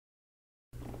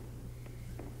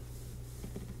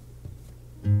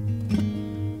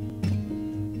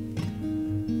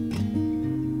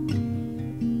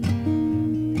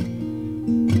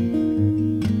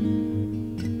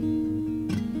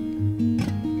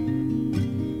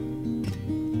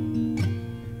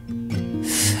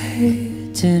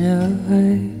fading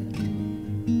away.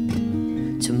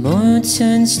 Tomorrow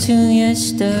turns to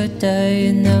yesterday,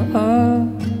 and now all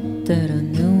that I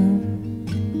knew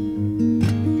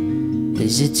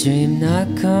is a dream not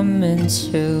coming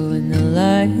true, and the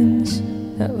lines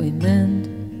that we mend.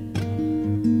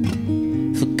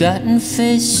 Forgotten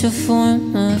face, a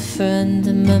former friend,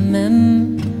 and my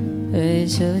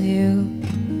memories of you.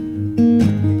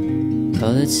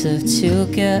 All that's left to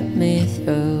get me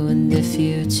through. And if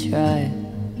you try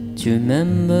to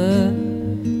remember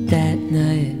that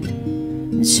night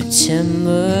in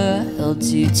September, I held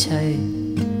you tight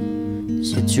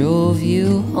as I drove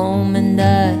you home, and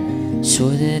I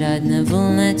swore that I'd never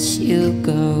let you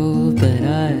go. But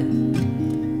I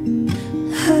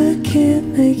can't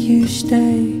make you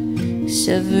stay, 'cause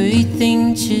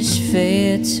everything just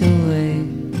fades away.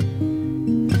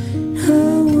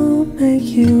 I won't make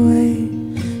you wait,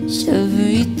 'cause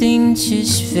everything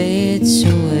just fades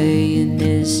away. And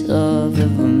is love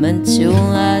ever meant to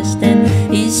last? And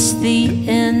is the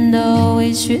end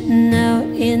always written out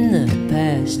in the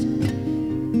past?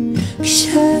 'Cause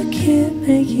I can't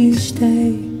make you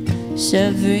stay, 'cause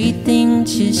everything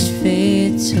just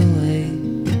fades away.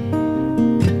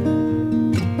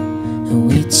 And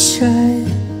we try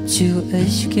to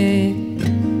escape,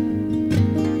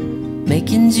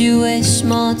 making do a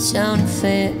small town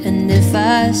fair. And if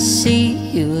I see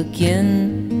you again,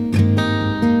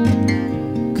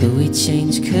 could we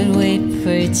change, could we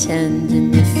pretend?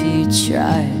 And if you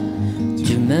try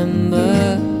to remember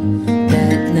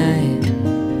that night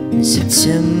in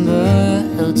September,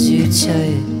 held you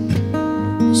tight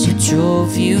as I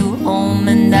drove you home,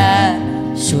 and I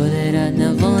swore that I'd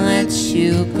never let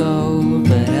you go.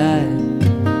 But I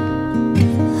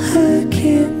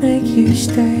can't make you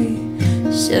stay,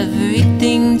 'cause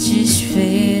everything just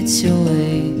fades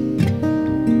away.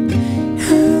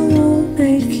 I won't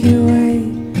make you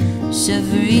wait, 'cause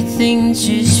everything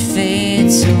just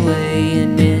fades away.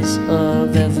 And is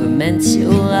love ever meant to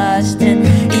last? And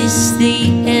is the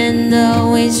end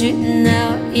always written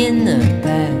out in the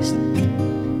past?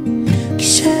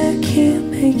 'Cause I can't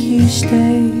make you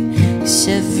stay, 'cause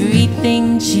everything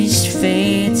just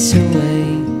fades away.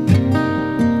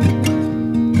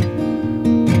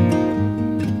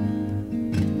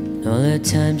 All the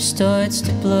time starts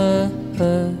to blur.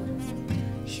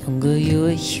 Younger you,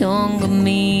 a younger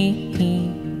me,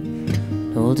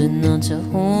 holding on to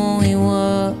who we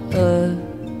were.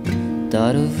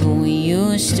 Thought of who we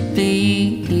used to be.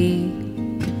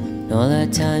 All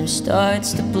that time starts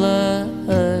to blur.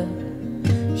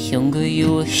 Younger you,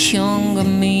 a younger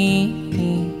me,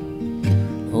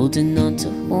 holding on to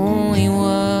who we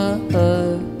were.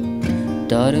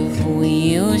 Thought of who we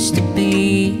used to be.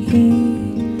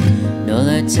 All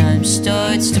that time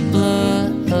starts to blur.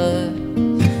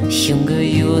 Younger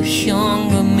you, a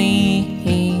younger me,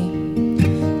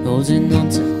 holding on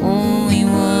to who we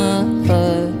were.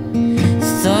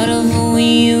 Thought of who we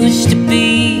used to be.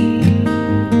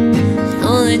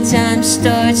 All the time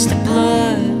starts to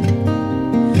blur.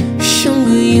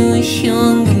 Younger you, a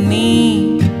younger me,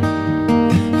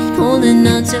 holding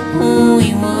on to who we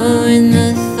were. And the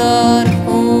thought of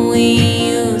who we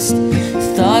used,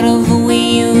 thought of who we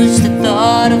used, the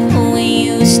thought of who we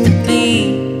used to be.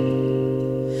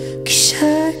 'Cause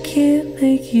I can't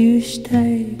make you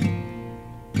stay.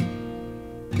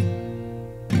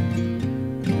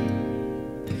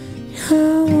 I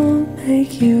won't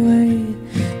make you wait,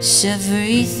 'cause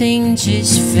everything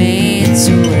just fades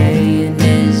away. And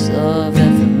is love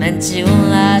ever meant to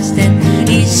last? And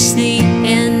is the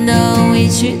end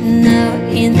always written out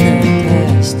in the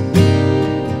past?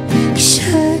 'Cause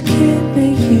I can't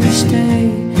make you stay,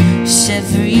 'cause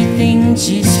everything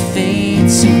just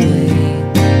fades away.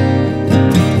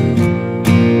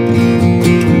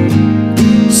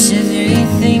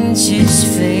 Just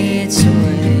fades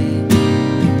away.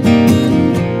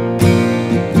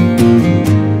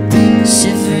 So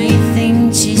everything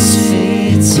just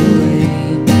fades away.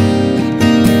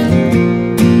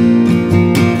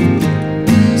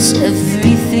 So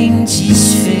everything just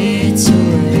fades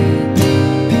away.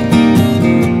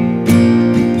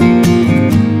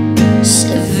 So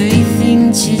everything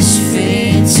just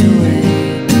fades away.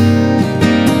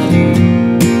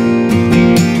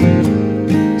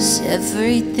 So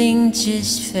everything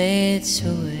just fades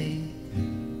away.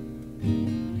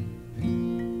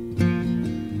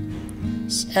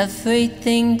 So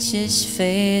everything just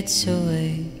fades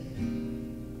away.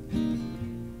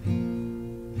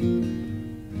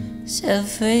 So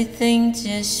everything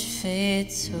just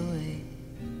fades away.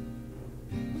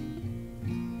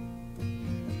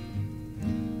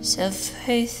 So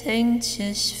everything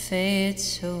just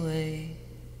fades away.